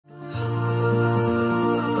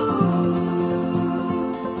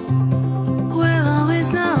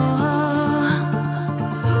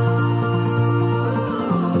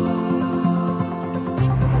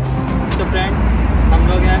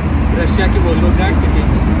वोल्गोग्राड city.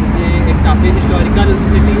 ये एक काफ़ी हिस्टोरिकल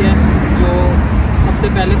सिटी है जो सबसे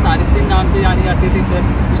पहले सारिसिन नाम से जानी जाती थी,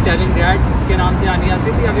 फिर स्टालिनग्राड के नाम से जानी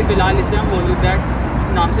जाती थी। अभी फ़िलहाल इसे हम वोल्गोग्राड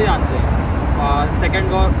नाम से जानते हैं। और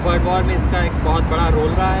सेकेंड वर्ल्ड वॉर में इसका एक बहुत बड़ा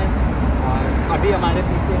रोल रहा है। और अभी हमारे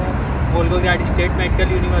पीछे है वोल्गोग्राड स्टेट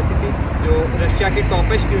मेडिकल यूनिवर्सिटी, जो रशिया की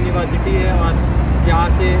टॉपेस्ट यूनिवर्सिटी है। और यहाँ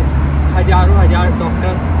से हज़ार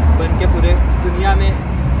डॉक्टर्स बन के पूरे दुनिया में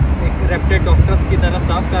एक रेप्यूटेड डॉक्टर्स की तरह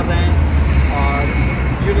सर्व कर रहे हैं। और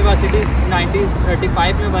यूनिवर्सिटी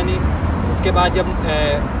 1935 में बनी। उसके बाद जब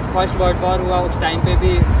फर्स्ट वर्ल्ड वॉर हुआ उस टाइम पे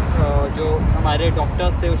भी जो हमारे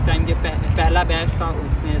डॉक्टर्स थे उस टाइम के पहला बैच था,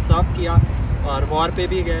 उसने सर्व किया और वॉर पे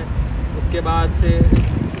भी गए। उसके बाद से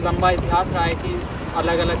लंबा इतिहास रहा है कि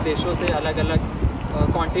अलग अलग देशों से, अलग अलग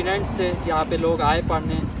कॉन्टिनेंट से यहाँ पे लोग आए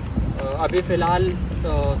पढ़ने। अभी फ़िलहाल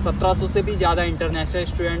 1700 से भी ज़्यादा इंटरनेशनल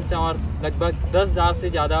स्टूडेंट्स हैं और लगभग 10,000 से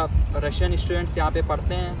ज़्यादा रशियन स्टूडेंट्स यहाँ पे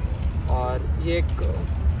पढ़ते हैं। और ये एक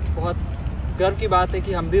बहुत गर्व की बात है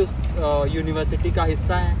कि हम भी उस यूनिवर्सिटी का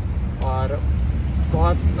हिस्सा हैं। और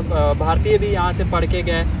बहुत भारतीय भी यहाँ से पढ़ के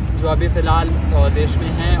गए जो अभी फ़िलहाल देश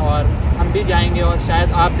में हैं, और हम भी जाएंगे। और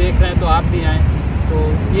शायद आप देख रहे हैं तो आप भी आएँ। तो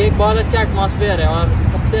ये एक बहुत अच्छा एटमॉस्फेयर है। और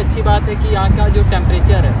सबसे अच्छी बात है कि यहाँ का जो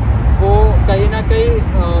टेम्परेचर है वो कहीं ना कहीं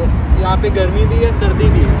यहाँ पे गर्मी भी है, सर्दी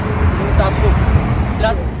भी है। मीन्स आपको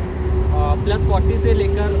प्लस 40 से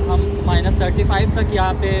लेकर हम -35 तक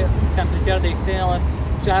यहाँ पे टेम्परेचर देखते हैं। और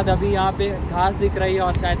शायद अभी यहाँ पे घास दिख रही है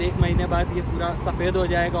और शायद एक महीने बाद ये पूरा सफ़ेद हो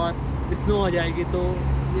जाएगा और स्नो हो जाएगी। तो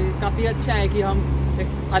ये काफ़ी अच्छा है कि हम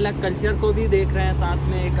एक अलग कल्चर को भी देख रहे हैं, साथ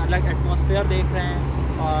में एक अलग एटमॉस्फेयर देख रहे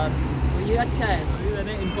हैं। और तो ये अच्छा है। तो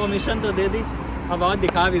मैंने इन्फॉर्मेशन तो दे दी, अब और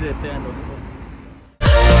दिखा भी देते हैं दोस्तों।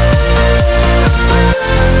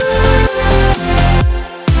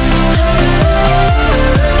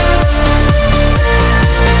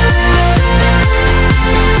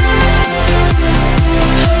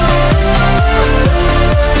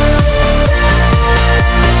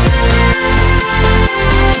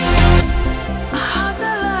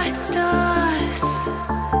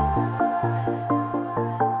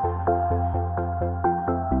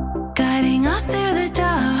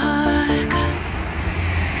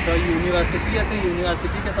 यूनिवर्सिटी है तो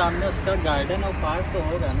यूनिवर्सिटी के सामने उसका गार्डन और पार्क तो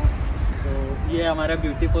होगा ना। तो ये हमारा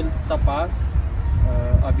ब्यूटीफुल सा पार्क।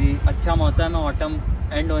 अभी अच्छा मौसम है, ऑटम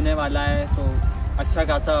एंड होने वाला है, तो अच्छा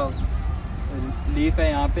खासा लीफ है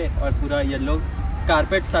यहाँ पे और पूरा येलो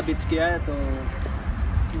कारपेट सा बिछ किया है। तो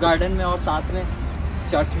गार्डन में और साथ में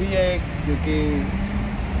चर्च भी है जो कि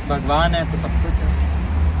भगवान है, तो सब कुछ है।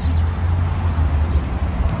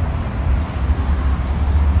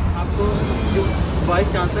 आपको जो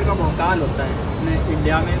वाइस चांसलर का मौकाल होता है अपने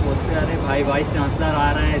इंडिया में, बोलते अरे भाई वाइस चांसलर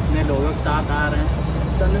आ रहे हैं, इतने लोगों के साथ आ रहे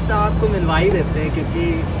हैं, तो हमेशा आपको मिलवा ही देते हैं। क्योंकि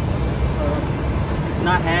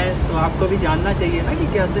इतना है तो आपको भी जानना चाहिए ना कि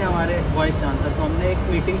कैसे हमारे वाइस चांसलर। तो हमने एक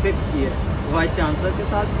मीटिंग फिक्स की है वाइस चांसलर के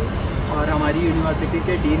साथ भी और हमारी यूनिवर्सिटी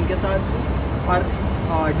के डीन के साथ भी और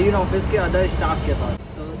डीन ऑफिस के अदर स्टाफ के साथ।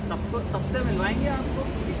 तो सबसे मिलवाएंगे आपको,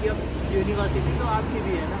 क्योंकि अब यूनिवर्सिटी तो आपकी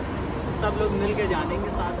भी है ना, तो सब लोग मिल के जानेंगे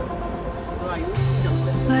साथ में। तो आइए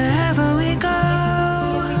चलते हैं। Wherever we go.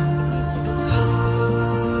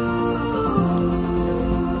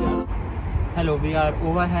 Hello, we are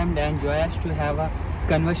overwhelmed and joyous to have a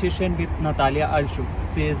conversation with Nataliya Alshuk.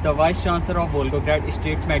 She is the Vice Chancellor of Volgograd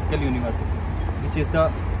State Medical University, which is the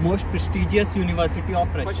most prestigious university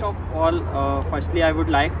of Russia. First of all, firstly, I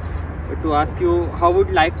would like to ask you, how would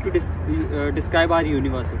you like to describe our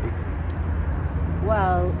university?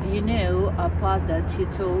 Well, you know, apart that you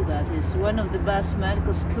told that it's one of the best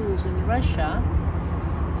medical schools in Russia.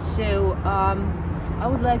 So I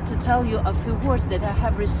would like to tell you a few words that I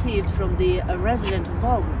have received from the resident of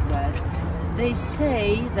Volgograd. They say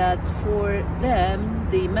that for them,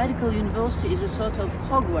 the medical university is a sort of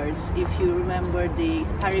Hogwarts, if you remember the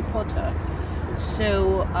Harry Potter. So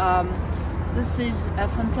this is a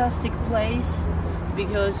fantastic place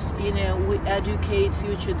because, you know, we educate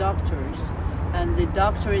future doctors. And the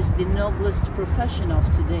doctor is the noblest profession of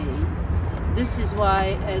today. This is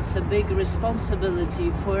why it's a big responsibility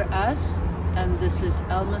for us, and this is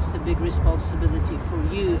almost a big responsibility for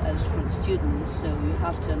you as for students. So you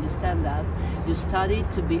have to understand that you study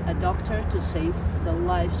to be a doctor to save the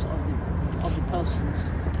lives of the persons.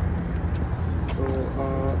 So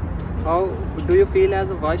how do you feel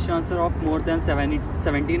as a vice chancellor of more than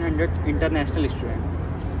 1,700 international students?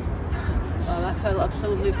 Well, I feel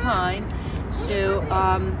absolutely fine. So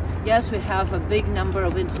yes, we have a big number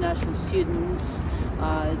of international students.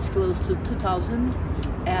 It's close to 2,000,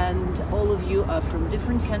 and all of you are from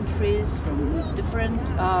different countries, with different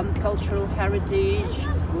cultural heritage,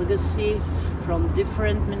 legacy, from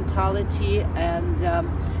different mentality, and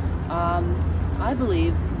I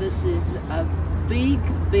believe this is a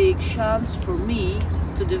big chance for me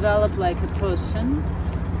to develop like a person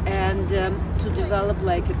and to develop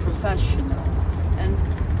like a professional. And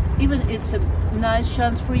even it's a nice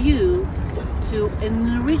chance for you to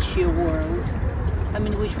enrich your world, I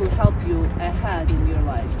mean, which will help you ahead in your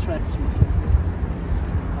life, trust me.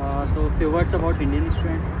 So few words about Indian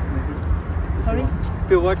students, maybe? Sorry?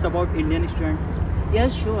 Few words about Indian students.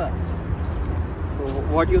 Yes, sure. So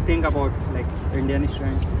what do you think about like Indian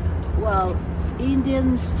students? Well,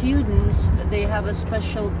 Indian students, they have a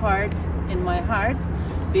special part in my heart,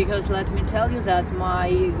 because let me tell you that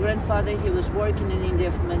my grandfather, he was working in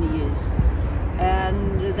India for many years.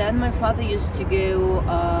 And then my father used to go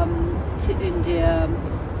to India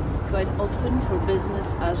quite often for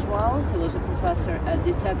business as well. He was a professor at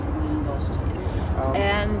the Technical University.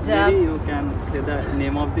 And maybe you can say the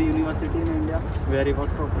name of the university in India where he was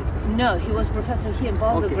professor. No, he was professor here in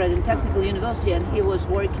Volgograd in Technical University, and he was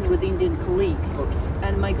working with Indian colleagues. Okay.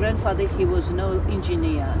 And my grandfather, he was no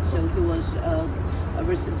engineer, so he was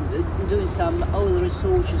doing some oil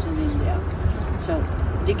researches in India, so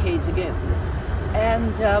decades ago.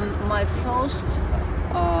 And my first,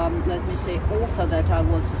 let me say, author that I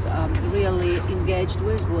was really engaged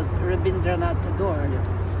with was Rabindranath Tagore.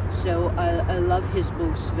 Yeah. So I love his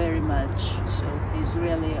books very much. So he's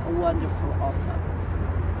really a wonderful author.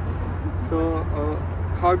 So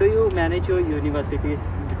how do you manage your university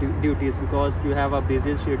duties, because you have a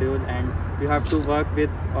busy schedule and you have to work with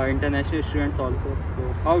international students also? So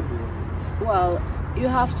how do you? Well, you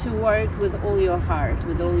have to work with all your heart,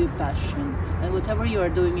 with all your passion, and whatever you are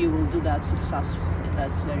doing, you will do that successfully.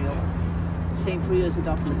 That's very all. Same for you as a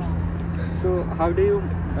doctor. So how do you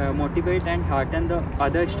motivate and hearten the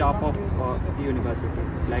other staff of the university,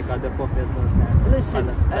 like other professors and Listen,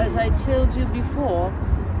 other as I told you before,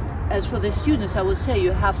 as for the students, I would say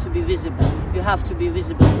you have to be visible. You have to be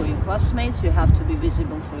visible for your classmates, you have to be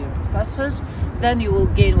visible for your professors, then you will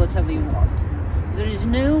gain whatever you want. There is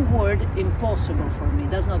no word impossible for me,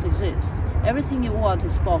 it does not exist. Everything you want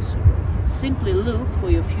is possible. Simply look for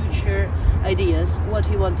your future ideas, what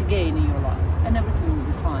you want to gain in your life, and everything will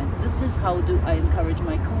be fine. This is how do I encourage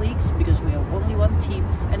my colleagues, because we are only one team,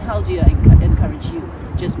 and how do I encourage you?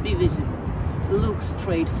 Just be visible. Look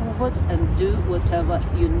straight forward and do whatever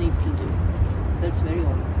you need to do. That's very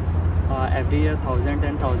all. Every year, thousands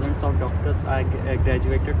and thousands of doctors are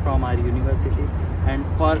graduated from our university, and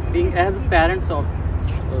for being as parents of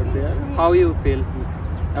there, how you feel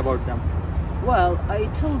about them? Well, I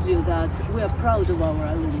told you that we are proud of our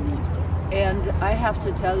alumni, and I have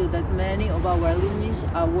to tell you that many of our alumni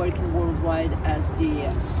are working worldwide as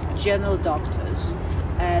the general doctors,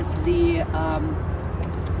 as the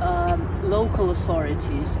local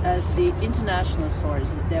authorities, as the international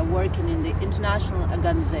authorities. They're working in the international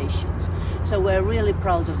organizations. So we're really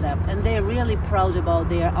proud of them, and they're really proud about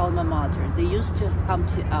their alma mater. They used to come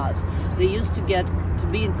to us. They used to get to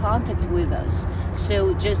be in contact with us.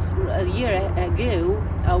 So just a year ago,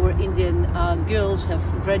 our Indian girls have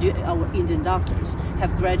graduated, our Indian doctors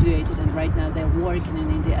have graduated, and right now they're working in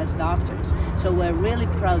India as doctors. So we're really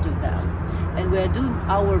proud of them, and we're doing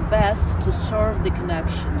our best to serve the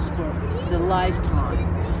connections for the lifetime,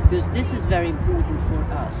 because this is very important for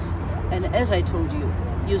us. And as I told you,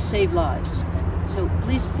 you save lives. So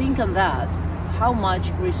please think on that. How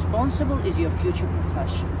much responsible is your future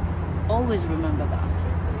profession? Always remember that.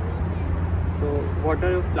 So what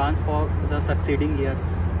are your plans for the succeeding years?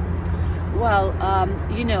 Well,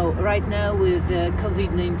 you know, right now with the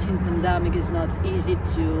COVID-19 pandemic, it's not easy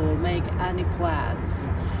to make any plans.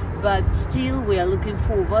 But still, we are looking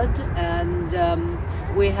forward, and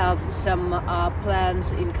we have some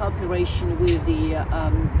plans in cooperation with the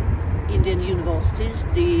Indian universities.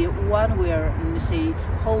 The one we are,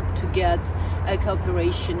 hope to get a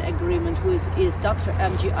cooperation agreement with is Dr.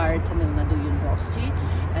 MGR Tamil Nadu University,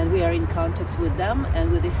 and we are in contact with them,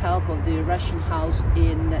 and with the help of the Russian house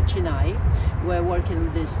in Chennai, we're working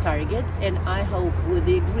on this target, and I hope with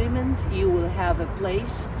the agreement you will have a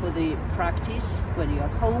place for the practice when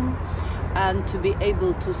you're home, and to be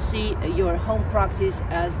able to see your home practice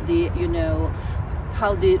as the,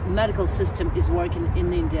 how the medical system is working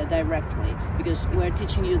in India directly, because we're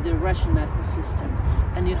teaching you the Russian medical system,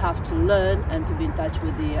 and you have to learn and to be in touch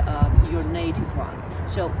with the your native one.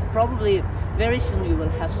 So probably very soon you will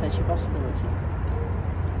have such a possibility.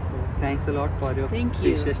 So thanks a lot for your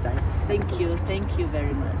precious time. Thank you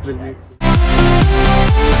very much. We'll meet soon.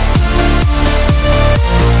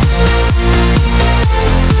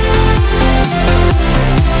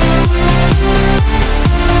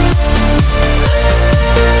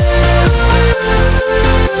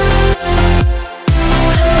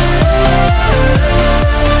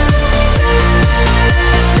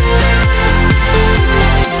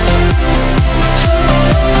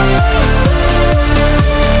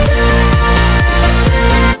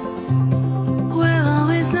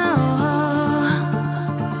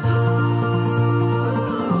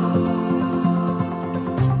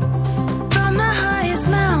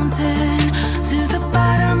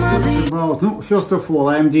 First of all,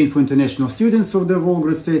 I am Dean for International Students of the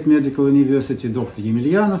Volgograd State Medical University, Dr.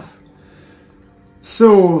 Emelyanov.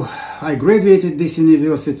 So, I graduated this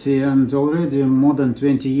university and already more than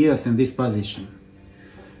 20 years in this position.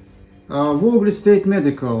 Volgograd State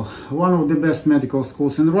Medical, one of the best medical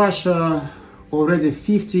schools in Russia. Already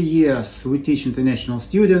 50 years we teach international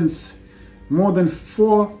students. More than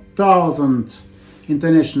 4,000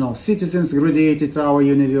 international citizens graduated our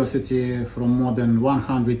university from more than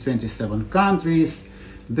 127 countries.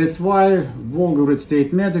 That's why Volgograd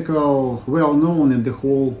State Medical well known in the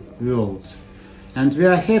whole world. And we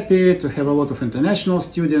are happy to have a lot of international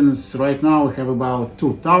students. Right now we have about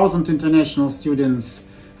 2,000 international students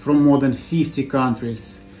from more than 50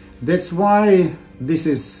 countries. That's why this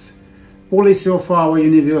is policy of our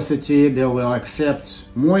university. They will accept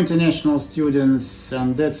more international students,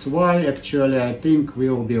 and that's why actually I think we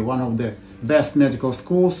will be one of the best medical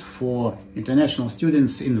schools for international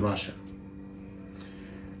students in Russia.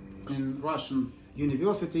 In Russian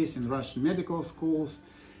universities, in Russian medical schools,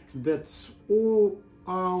 that all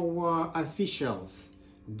our officials,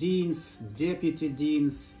 deans, deputy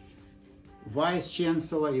deans, vice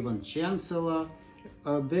chancellor, even chancellor,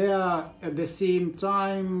 they are at the same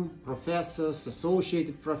time professors,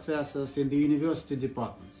 associated professors in the university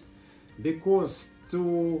departments. Because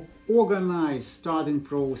to organize studying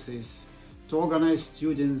process, to organize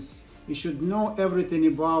students, you should know everything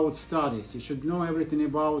about studies, you should know everything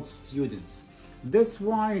about students. That's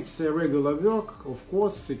why it's a regular work. Of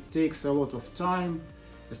course, it takes a lot of time,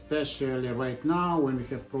 especially right now when we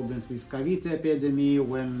have problems with COVID epidemic,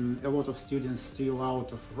 when a lot of students still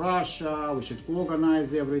out of Russia. We should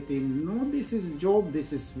organize everything. No, this is job,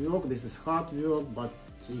 this is work, this is hard work, but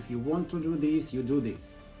if you want to do this, you do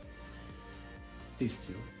this. This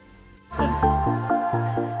too.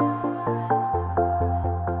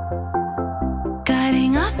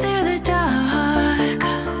 Guiding us through the dark.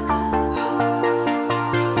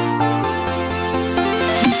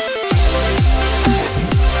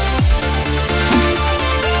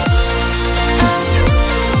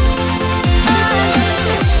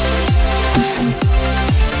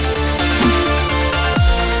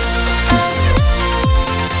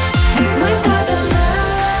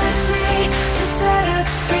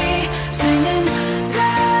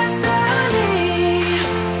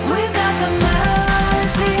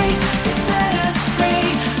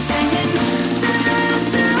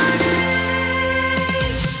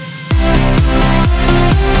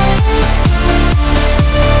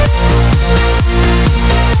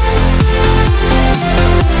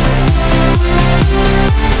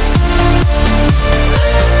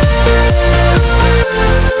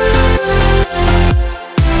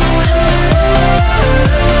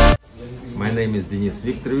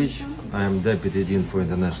 I am Deputy Dean for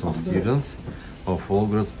International Students of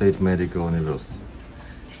Volgograd State Medical University.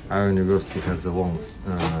 Our university has a long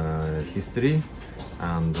history,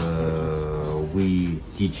 and we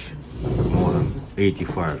teach more than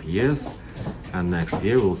 85 years, and next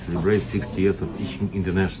year we'll celebrate 60 years of teaching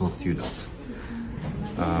international students.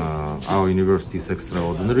 Our university is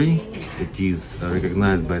extraordinary. It is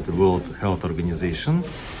recognized by the World Health Organization,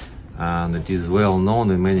 and it is well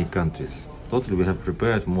known in many countries. Totally, we have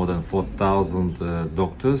prepared more than 4,000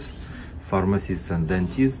 doctors, pharmacists and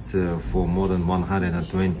dentists for more than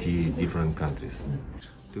 120 different countries.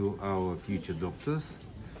 To our future doctors,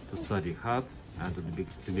 to study hard and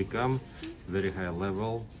to become very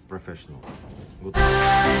high-level professionals. Good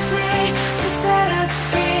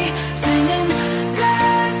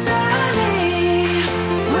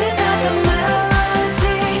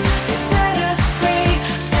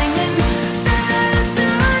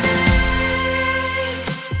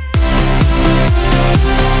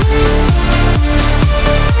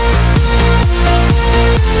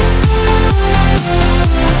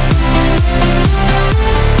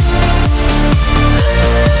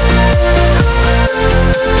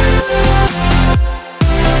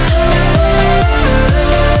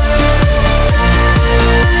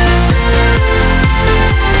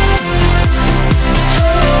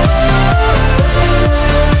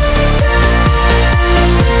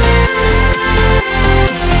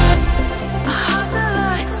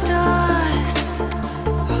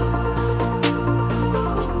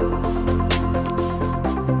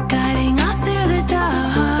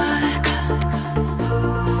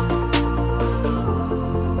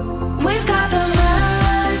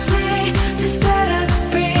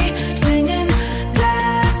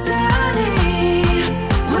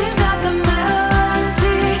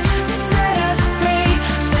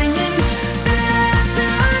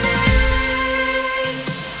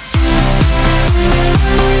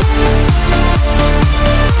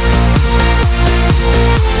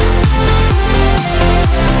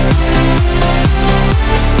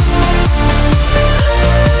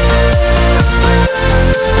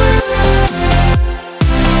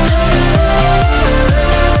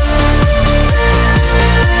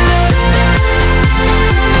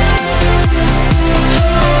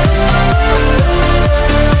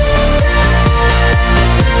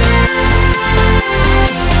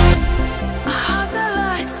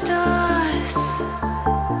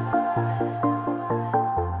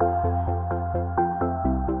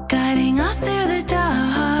guiding us through the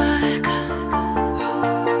dark.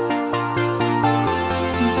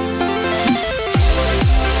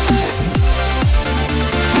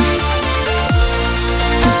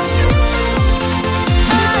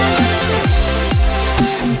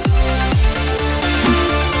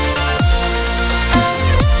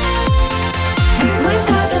 We've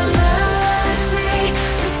got the melody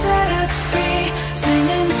to set us free,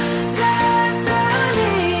 singing destiny.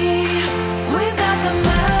 We've got the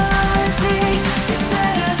melody to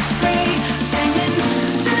set us free, singing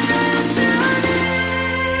destiny.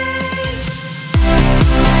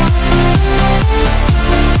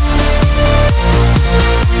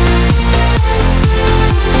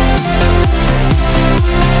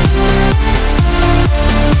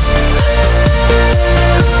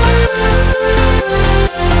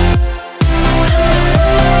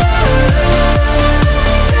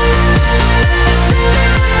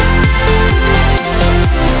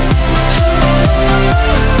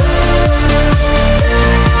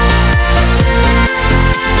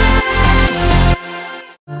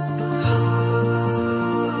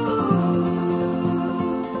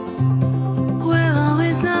 We'll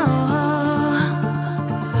always know.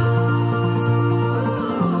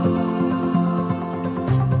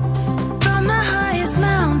 From the highest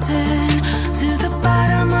mountain to the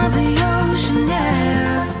bottom of the ocean,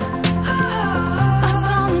 yeah. Our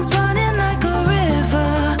song is running like a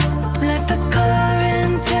river. Let the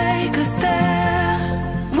current take us there.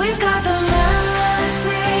 We've got the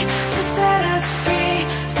melody to set us free,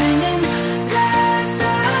 singing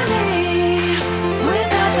destiny. We've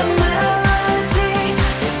got the melody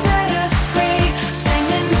to set us free,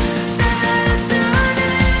 singing destiny.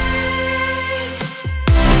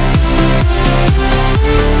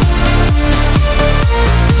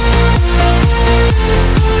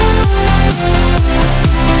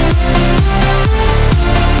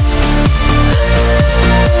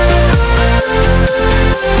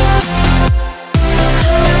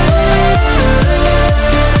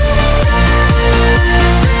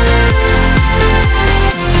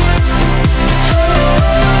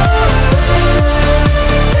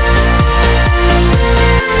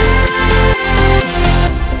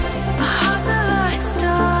 Our hearts are like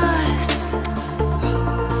stars.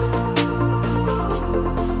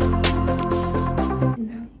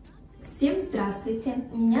 Всем здравствуйте!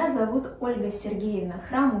 Меня зовут Ольга Сергеевна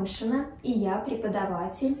Храмушина, и я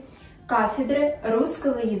преподаватель кафедры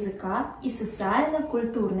русского языка и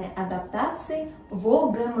социально-культурной адаптации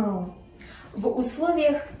ВолГМУ. В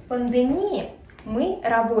условиях пандемии мы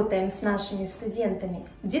работаем с нашими студентами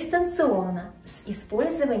дистанционно с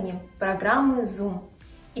использованием программы Zoom.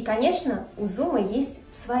 И, конечно, у Zoom есть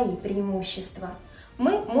свои преимущества.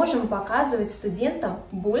 Мы можем показывать студентам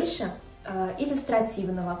больше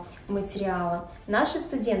иллюстративного материала. Наши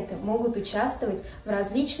студенты могут участвовать в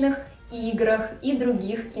различных играх и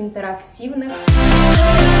других интерактивных